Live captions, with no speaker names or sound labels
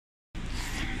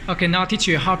Okay, now I'll teach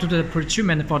you how to do the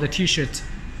pretreatment for the t-shirt.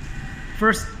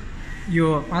 First,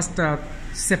 you must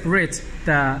separate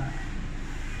the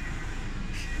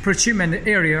pretreatment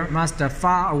area must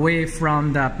far away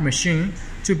from the machine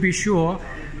to be sure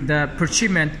the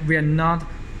pretreatment will not,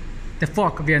 the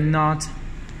fork will not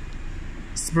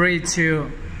spray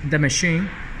to the machine,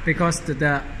 because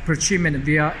the pretreatment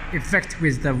will affect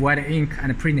with the white ink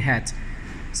and print head.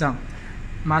 So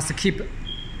must keep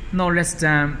no less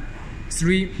than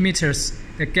 3 meters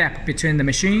the gap between the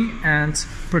machine and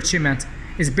pretreatment.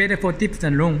 It's better for deep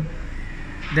than long.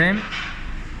 Then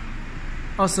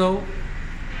also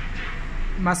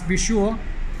must be sure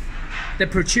the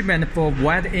pretreatment for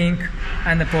white ink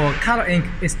and for color ink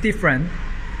is different.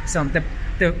 So the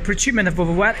pretreatment for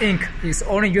white ink is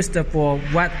only used for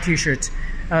white t-shirt,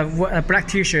 black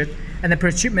t-shirt, and the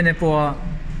pretreatment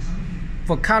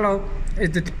for color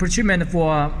is the pretreatment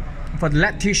for the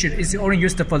light t-shirt is only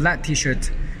used for light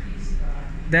t-shirt.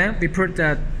 Then we put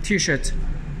the t-shirt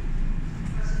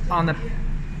on a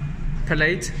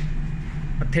plate,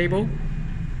 a table,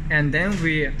 and then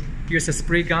we use a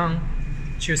spray gun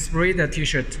to spray the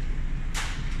t-shirt.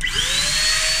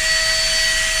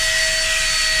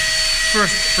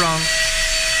 First from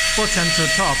bottom to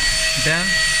top, then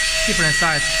different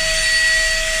sides.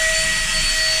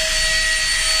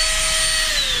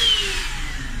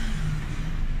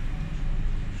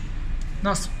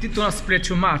 Do not spray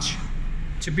too much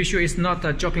to be sure it's not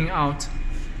dropping out.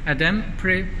 And then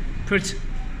put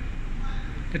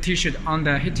the t-shirt on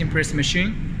the heating press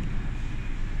machine.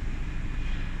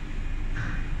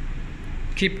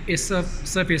 Keep its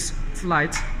surface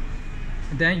flat.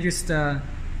 And then use the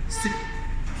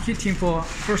heating for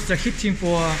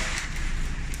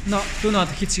do not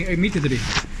heating immediately.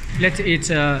 Let it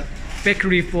bake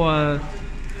for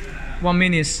 1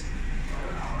 minute.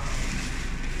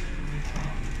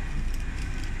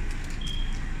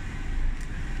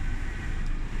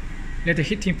 Let it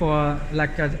heating for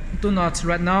do not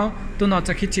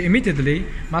heat it immediately.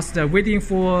 Must waiting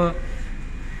for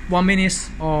 1 minute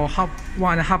or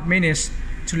 1.5 minutes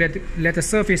to let the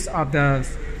surface of the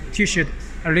t-shirt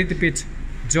a little bit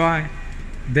dry.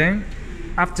 Then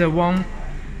after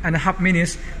 1.5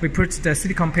 minutes, we put the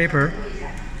silicone paper.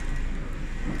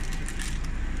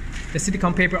 The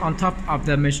silicone paper on top of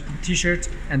the t-shirt,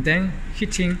 and then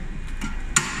heating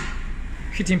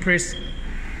press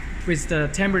with the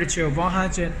temperature of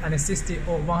 160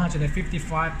 or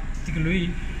 155 degrees,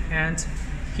 and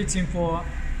heating for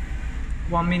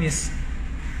 1 minute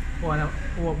or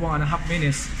 1.5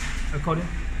 minutes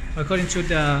according to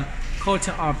the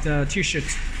cotton of the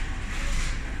t-shirt.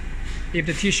 If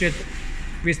the t-shirt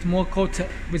with more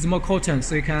cotton,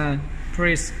 so you can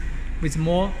press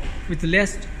with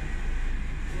less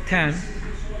time.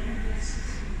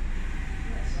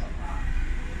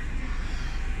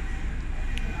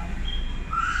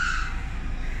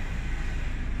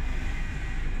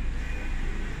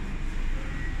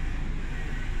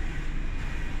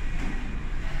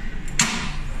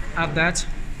 After that,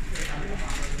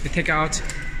 we take out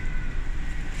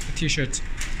the t-shirt.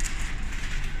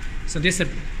 So this is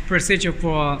a procedure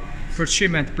for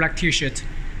pretreatment black t-shirt,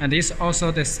 and this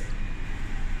also do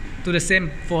the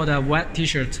same for the white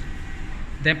t-shirt.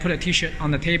 Then put the t-shirt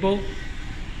on the table.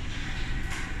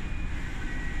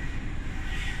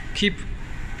 Keep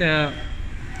the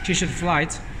t-shirt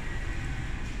flat.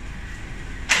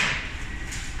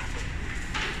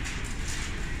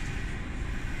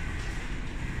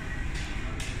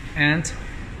 And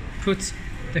put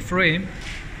the frame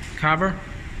cover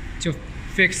to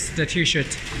fix the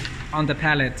t-shirt on the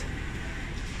pallet.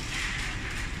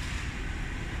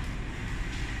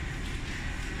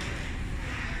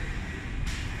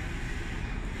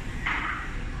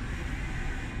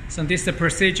 So this is the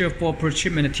procedure for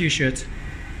pretreatment t-shirt.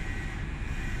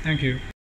 Thank you.